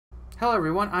Hello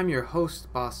everyone, I'm your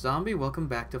host, Boss Zombie. Welcome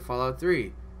back to Fallout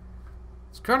 3.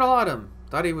 It's Colonel Autumn.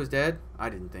 Thought he was dead. I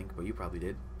didn't think, but you probably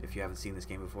did, if you haven't seen this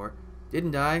game before. Didn't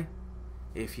die.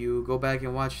 If you go back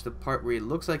and watch the part where it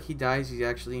looks like he dies, he's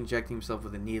actually injecting himself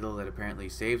with a needle that apparently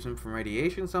saves him from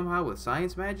radiation somehow with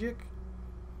science magic.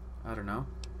 I don't know.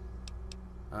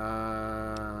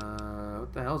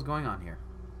 What the hell's going on here?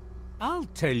 I'll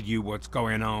tell you what's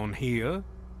going on here.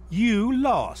 You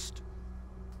lost.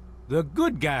 The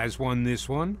good guys won this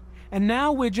one, and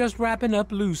now we're just wrapping up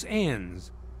loose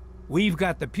ends. We've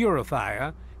got the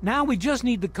purifier, now we just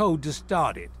need the code to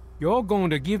start it. You're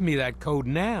going to give me that code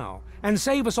now, and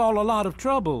save us all a lot of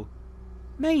trouble.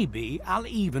 Maybe I'll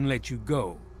even let you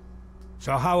go.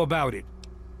 So how about it?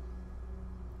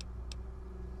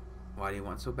 Why do you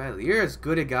want so badly? You're as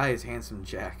good a guy as Handsome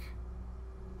Jack.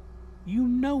 You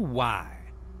know why.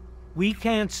 We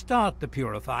can't start the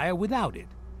purifier without it.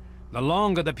 The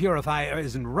longer the purifier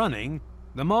isn't running,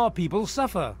 the more people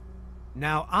suffer.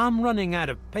 Now I'm running out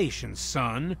of patience,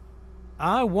 son.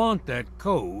 I want that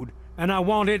code, and I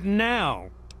want it now.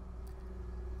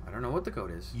 I don't know what the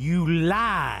code is. You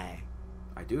lie.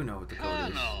 I do know what the code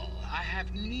is. Colonel, I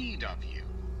have need of you.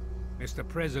 Mr.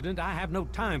 President, I have no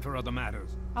time for other matters.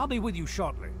 I'll be with you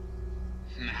shortly.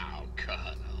 Now,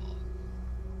 Colonel.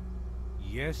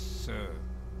 Yes, sir.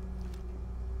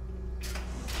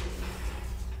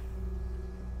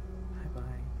 Bye-bye.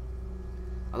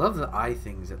 I love the eye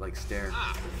things that, like, stare.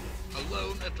 Ah,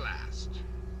 alone at last.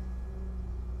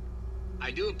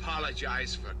 I do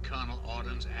apologize for Colonel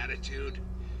Autumn's attitude.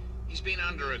 He's been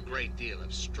under a great deal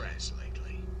of stress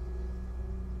lately.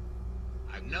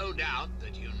 I've no doubt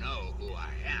that you know who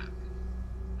I am.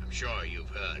 I'm sure you've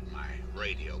heard my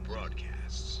radio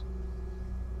broadcasts.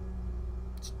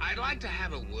 I'd like to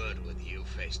have a word with you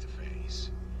face to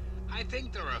face. I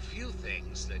think there are a few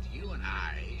things that you and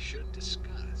I should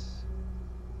discuss.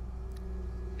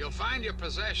 You'll find your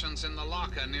possessions in the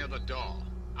locker near the door.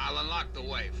 I'll unlock the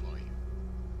way for you.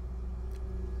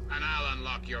 And I'll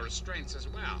unlock your restraints as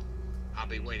well. I'll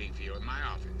be waiting for you in my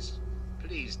office.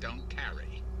 Please don't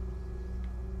tarry.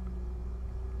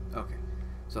 Okay.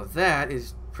 So that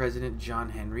is President John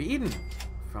Henry Eden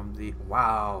from the...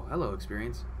 Wow. Hello,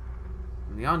 Experience.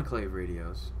 From the Enclave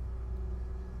radios.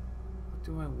 What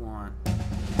do I want?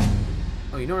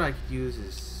 Oh, you know what I could use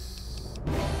is...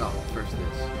 Oh, first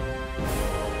this. So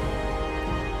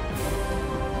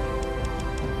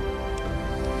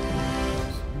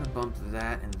I'm going to bump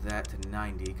that and that to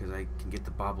 90 because I can get the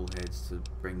bobbleheads to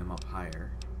bring them up higher.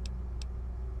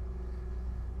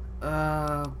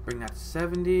 Bring that to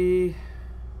 70.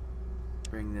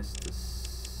 Bring this to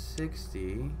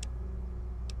 60.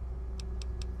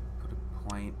 Put a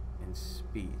point in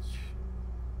speech.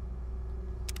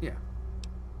 Yeah.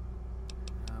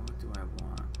 What do I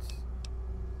want?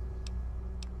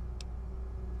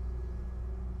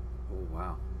 Oh,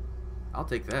 wow. I'll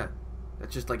take that.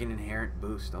 That's just like an inherent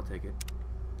boost. I'll take it.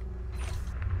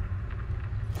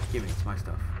 Give me, it's my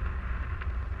stuff.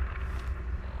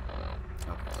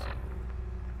 Okay, so...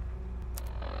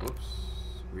 Whoops.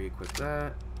 Re-equip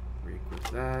that. Re-equip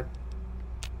that.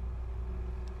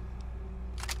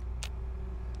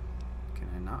 Can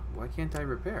I not? Why can't I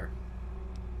repair?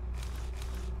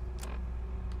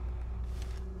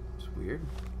 It's weird.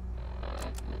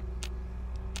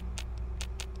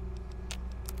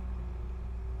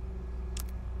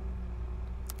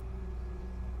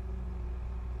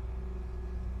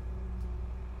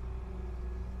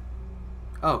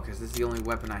 Oh, because this is the only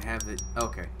weapon I have that...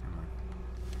 Okay, never mind.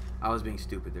 I was being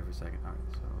stupid there for a second. Alright,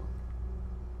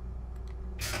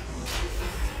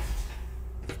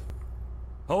 so...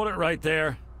 Hold it right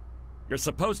there. You're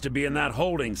supposed to be in that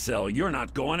holding cell. You're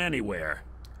not going anywhere.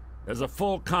 There's a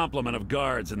full complement of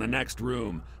guards in the next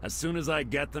room. As soon as I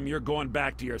get them, you're going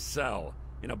back to your cell.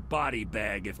 In a body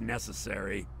bag, if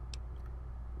necessary.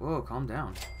 Whoa, calm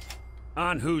down.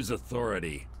 On whose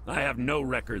authority? I have no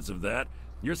records of that.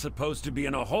 You're supposed to be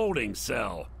in a holding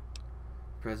cell.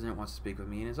 The president wants to speak with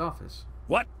me in his office.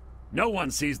 What? No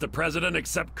one sees the president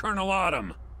except Colonel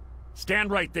Autumn. Stand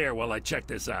right there while I check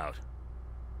this out.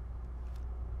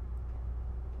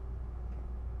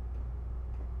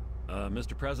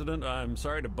 Mr. President, I'm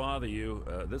sorry to bother you.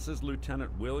 This is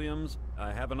Lieutenant Williams.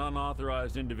 I have an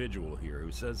unauthorized individual here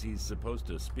who says he's supposed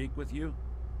to speak with you.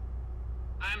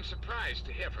 I'm surprised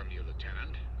to hear from you,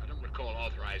 Lieutenant. I don't recall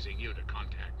authorizing you to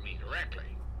contact me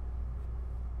directly.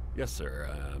 Yes, sir.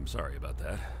 I'm sorry about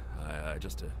that. It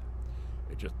just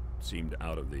seemed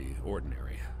out of the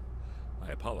ordinary.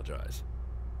 I apologize.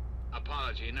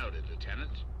 Apology noted,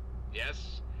 Lieutenant.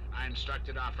 Yes, I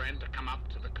instructed our friend to come up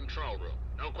to the control room.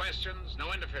 No questions,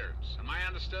 no interference. Am I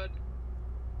understood?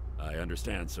 I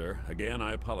understand, sir. Again,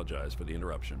 I apologize for the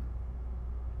interruption.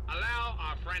 Allow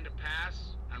our friend to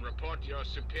pass and report to your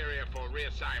superior for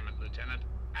reassignment, Lieutenant,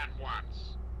 at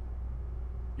once.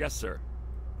 Yes, sir.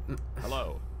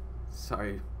 Hello.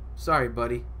 Sorry,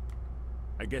 buddy.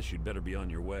 I guess you'd better be on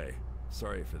your way.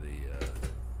 Sorry for the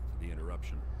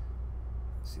interruption.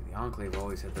 See, the Enclave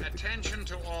always had that. Attention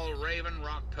to all Raven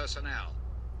Rock personnel.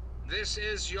 This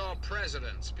is your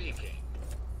president speaking.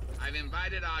 I've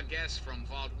invited our guest from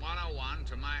Vault 101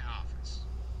 to my office.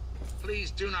 Please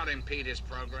do not impede his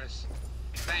progress.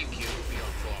 Thank you for your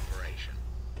cooperation.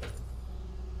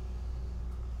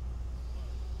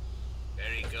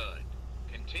 Very good.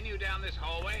 Continue down this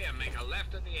hallway and make a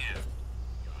left at the end.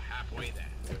 You're halfway there.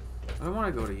 I don't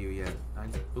want to go to you yet. I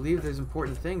believe there's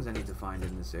important things I need to find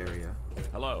in this area.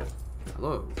 Hello.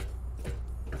 Hello.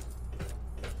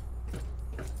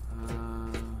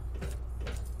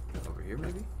 Over here,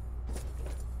 maybe?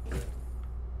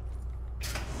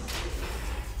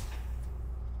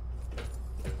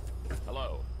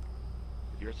 Hello.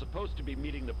 If you're supposed to be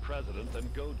meeting the president, then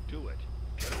go do it.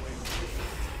 Get away from me.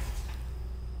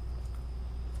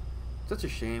 Such a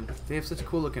shame. They have such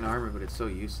cool looking armor, but it's so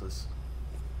useless.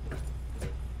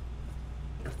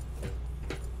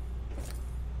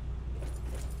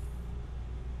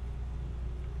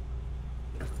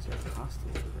 Is there a hostile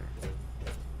over there?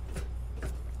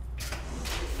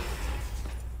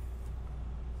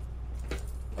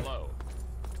 Hello.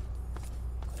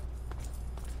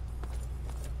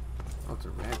 Oh, it's a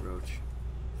rag roach.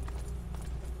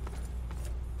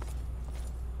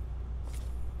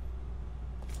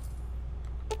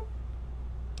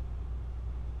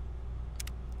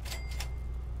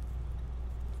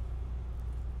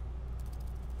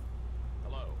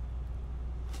 Hello.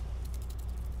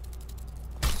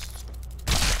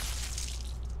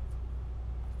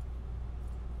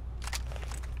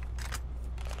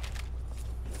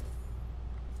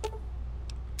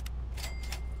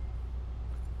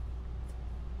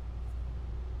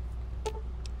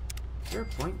 Is there a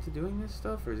point to doing this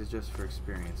stuff, or is it just for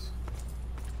experience?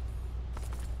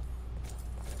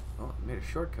 Oh, I made a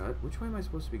shortcut. Which way am I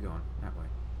supposed to be going? That way.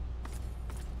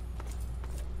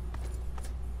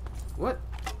 What?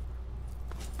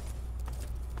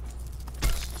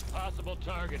 Possible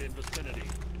target in vicinity.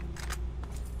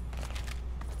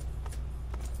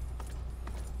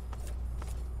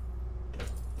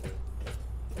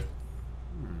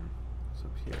 What's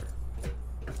up here?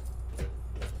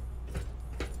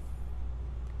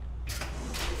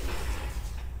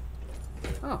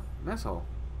 Oh, mess hole.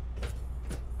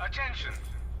 Attention.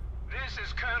 This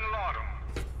is Colonel Autumn.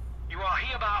 You are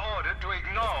hereby ordered to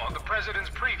ignore the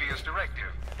President's previous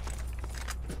directive.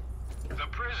 The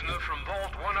prisoner from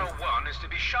Vault 101 is to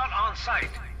be shot on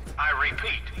sight. I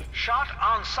repeat, shot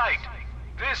on sight.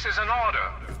 This is an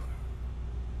order.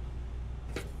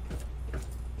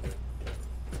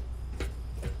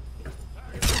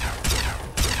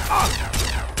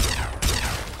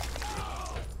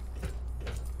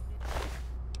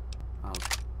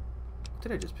 What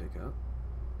did I just pick up?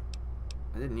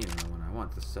 I didn't need another one. I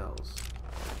want the cells.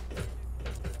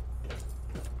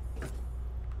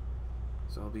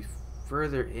 So I'll be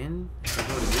further in if I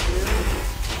go to this area.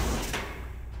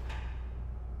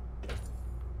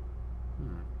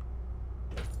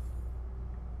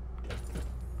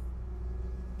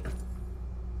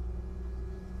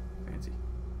 Fancy.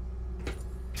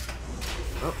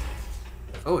 Oh.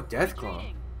 Oh, a death claw.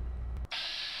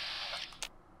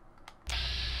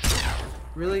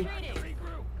 Really?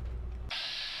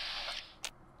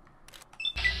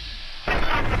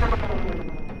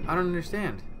 I don't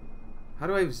understand. How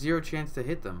do I have zero chance to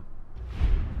hit them?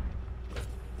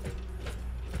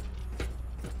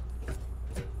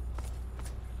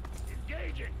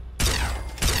 Engaging.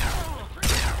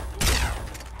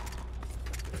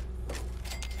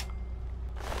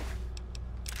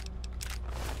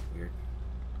 Weird.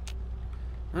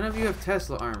 None of you have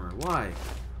Tesla armor. Why?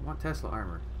 I want Tesla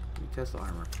armor. Give me Tesla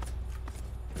armor.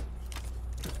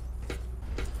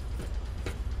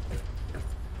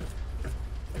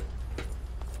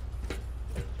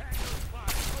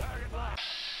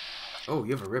 Oh,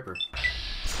 you have a Ripper.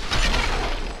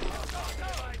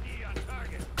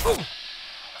 Oh.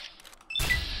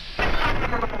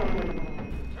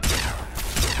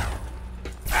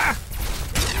 Ah.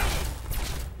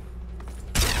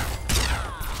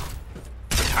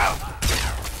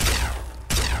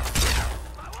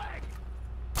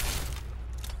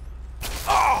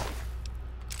 Oh.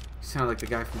 You sound like the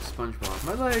guy from SpongeBob.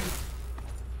 My leg.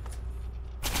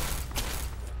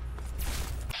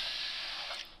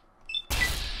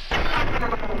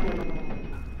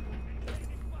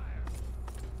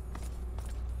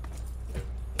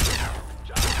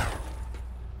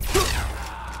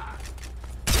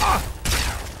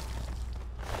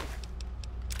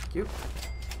 Thank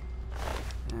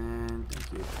you. And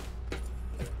thank you.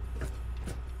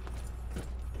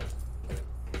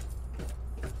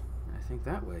 I think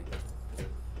that way.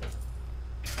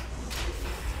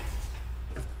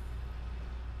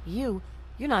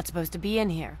 You're not supposed to be in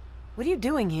here. What are you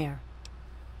doing here?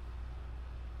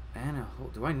 Anna,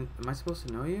 am I supposed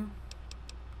to know you?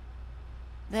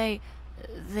 They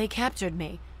captured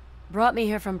me. Brought me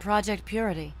here from Project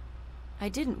Purity. I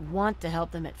didn't want to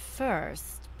help them at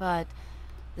first, but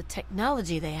the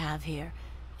technology they have here,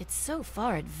 it's so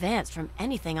far advanced from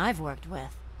anything I've worked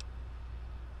with.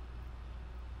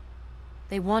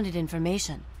 They wanted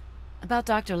information. About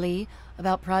Dr. Lee,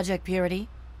 about Project Purity.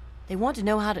 They want to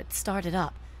know how to start it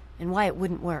up, and why it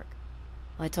wouldn't work.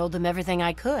 I told them everything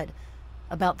I could.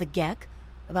 About the Gek,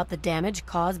 about the damage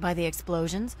caused by the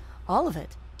explosions, all of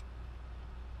it.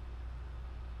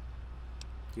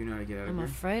 Do you know how to get out of I'm here?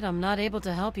 afraid I'm not able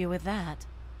to help you with that.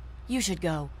 You should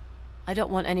go. I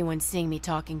don't want anyone seeing me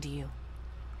talking to you.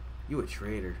 You a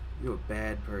traitor. You a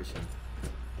bad person.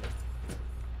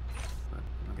 But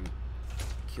I'm not gonna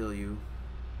kill you.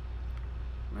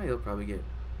 Well, you'll probably get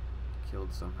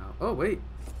killed somehow. Oh, wait.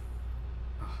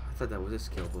 Oh, I thought that was a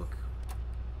skill book.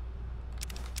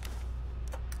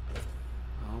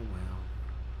 Oh, well.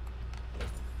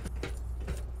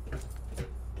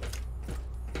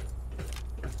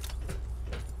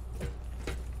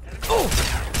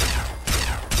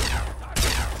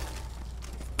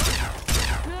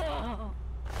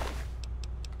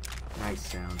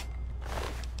 Nice sound.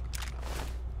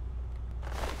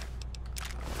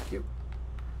 Thank you.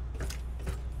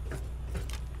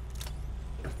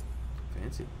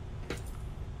 Fancy.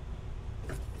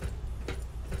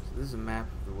 So this is a map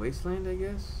of the wasteland, I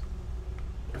guess?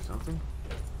 Or something?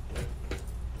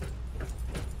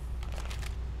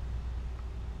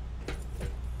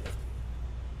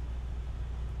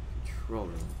 Control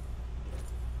room.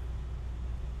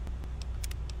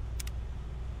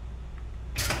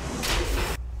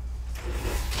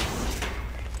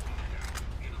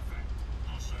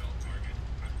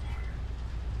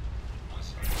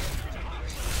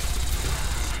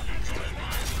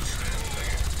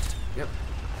 Yep.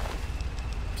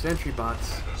 Sentry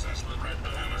bots.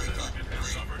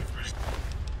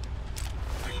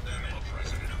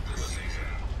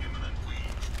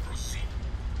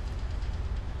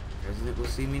 President will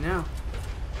see me now.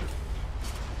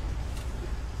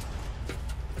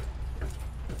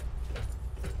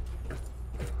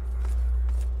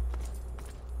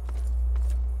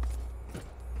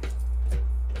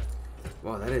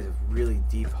 Wow, that is a really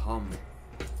deep hum.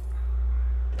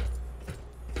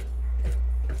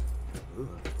 Ooh.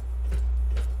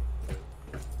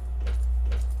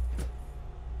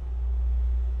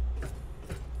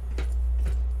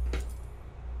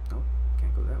 Oh,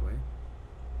 can't go that way.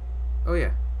 Oh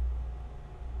yeah.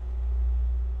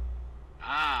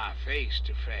 Ah, face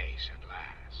to face at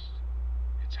last.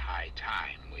 It's high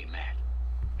time we met.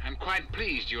 I'm quite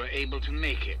pleased you were able to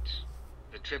make it.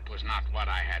 The trip was not what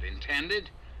I had intended,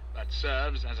 but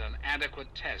serves as an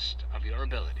adequate test of your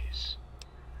abilities.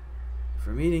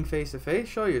 For meeting face to face,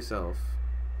 show yourself.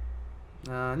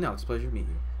 No, it's a pleasure to meet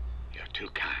you. You're too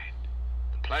kind.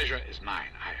 The pleasure is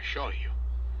mine, I assure you.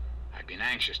 I've been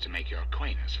anxious to make your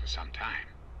acquaintance for some time.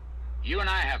 You and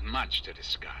I have much to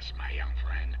discuss, my young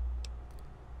friend.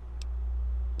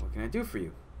 What can I do for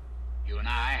you? You and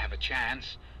I have a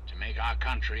chance to make our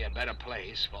country a better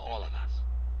place for all of us.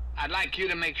 I'd like you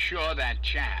to make sure that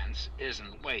chance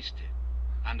isn't wasted.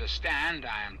 Understand,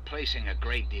 I am placing a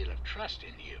great deal of trust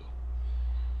in you.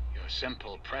 Your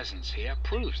simple presence here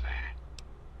proves that.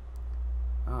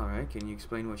 Alright, can you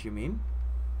explain what you mean?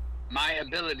 My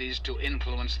abilities to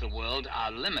influence the world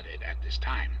are limited at this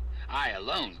time. I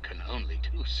alone can only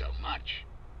do so much.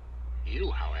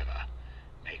 You, however,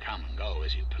 may come and go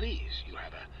as you please. You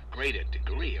have a greater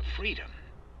degree of freedom.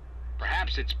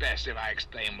 Perhaps it's best if I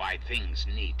explain why things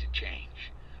need to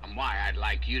change, and why I'd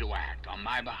like you to act on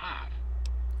my behalf.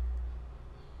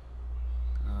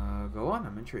 Go on,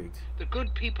 I'm intrigued. The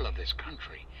good people of this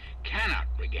country cannot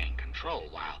regain control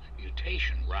while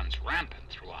mutation runs rampant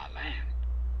through our land.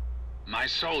 My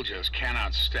soldiers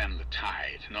cannot stem the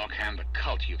tide, nor can the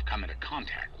cult you've come into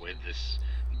contact with, this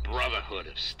Brotherhood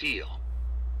of Steel.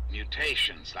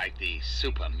 Mutations like the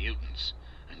super mutants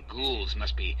and ghouls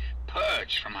must be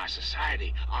purged from our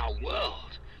society, our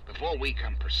world, before we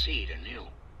can proceed anew.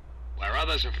 Where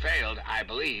others have failed, I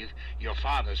believe your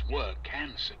father's work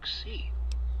can succeed.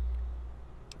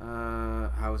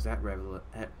 How is that relevant?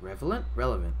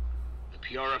 The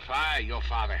purifier your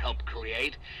father helped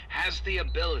create has the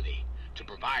ability to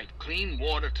provide clean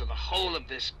water to the whole of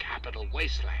this capital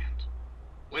wasteland.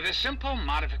 With a simple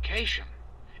modification,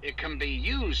 it can be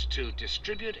used to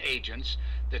distribute agents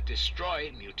that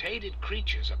destroy mutated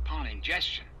creatures upon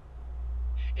ingestion.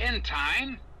 In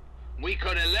time, we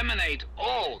could eliminate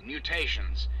all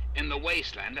mutations in the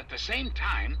wasteland. At the same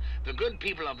time, the good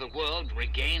people of the world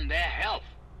regain their health.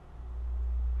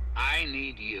 I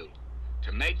need you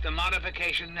to make the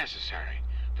modification necessary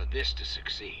for this to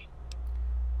succeed.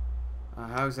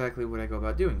 How exactly would I go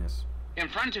about doing this? In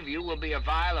front of you will be a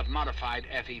vial of modified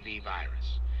FEV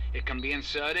virus. It can be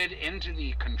inserted into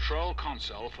the control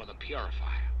console for the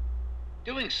purifier.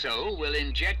 Doing so will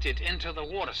inject it into the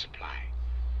water supply,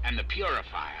 and the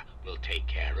purifier will take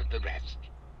care of the rest.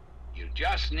 You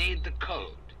just need the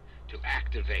code to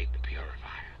activate the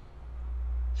purifier.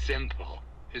 Simple,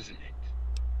 isn't it?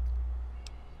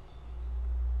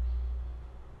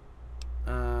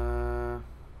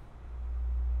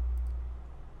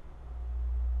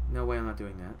 No way I'm not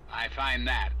doing that. I find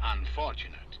that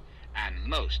unfortunate and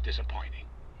most disappointing.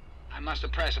 I must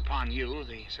impress upon you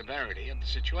the severity of the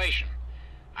situation.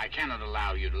 I cannot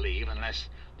allow you to leave unless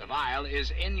the vial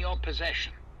is in your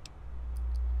possession.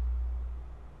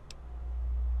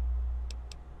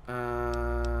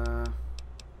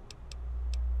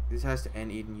 This has to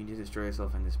end, Eden. You need to destroy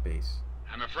yourself in this base.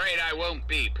 I'm afraid I won't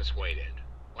be persuaded.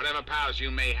 Whatever powers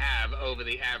you may have over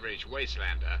the average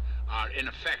wastelander are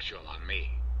ineffectual on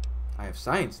me. I have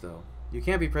science, though. You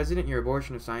can't be president. Your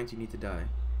abortion of science. You need to die.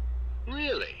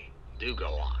 Really? Do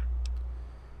go on.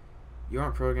 You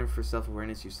aren't programmed for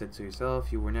self-awareness. You said so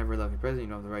yourself. You were never elected president.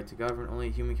 You don't have the right to govern. Only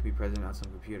a human can be president, not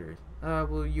some computer.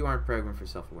 Well, you aren't programmed for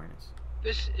self-awareness.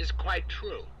 This is quite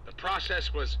true. The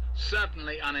process was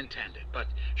certainly unintended, but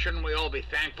shouldn't we all be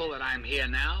thankful that I'm here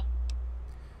now?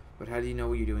 But how do you know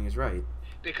what you're doing is right?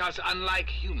 Because unlike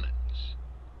humans,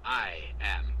 I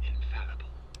am infallible.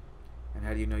 And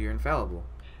how do you know you're infallible?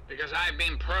 Because I've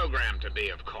been programmed to be,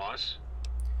 of course.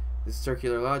 This is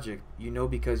circular logic. You know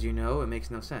because you know. It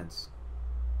makes no sense.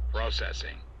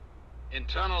 Processing.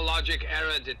 Internal logic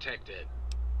error detected.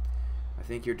 I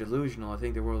think you're delusional. I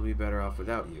think the world would be better off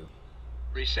without you.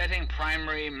 Resetting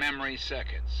primary memory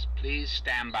circuits. Please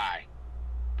stand by.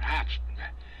 Perhaps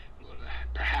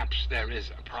there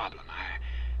is a problem.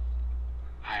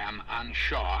 I am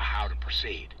unsure how to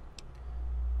proceed.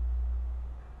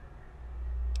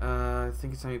 I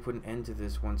think it's time you put an end to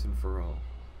this once and for all.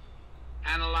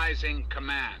 Analyzing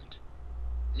command.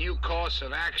 New course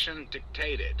of action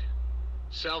dictated.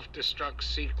 Self-destruct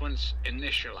sequence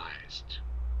initialized.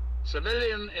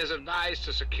 Civilian is advised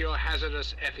to secure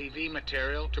hazardous FEV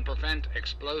material to prevent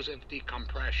explosive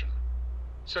decompression.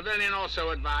 Civilian also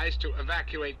advised to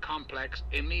evacuate complex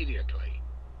immediately.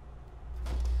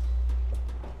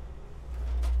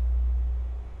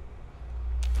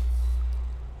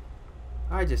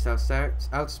 I just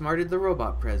outsmarted the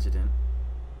robot president.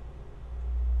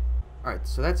 Alright,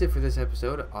 so that's it for this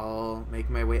episode. I'll make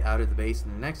my way out of the base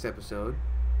in the next episode.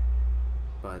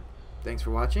 But thanks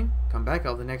for watching. Come back,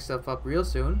 I'll have the next stuff up real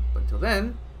soon. But until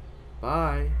then,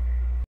 bye.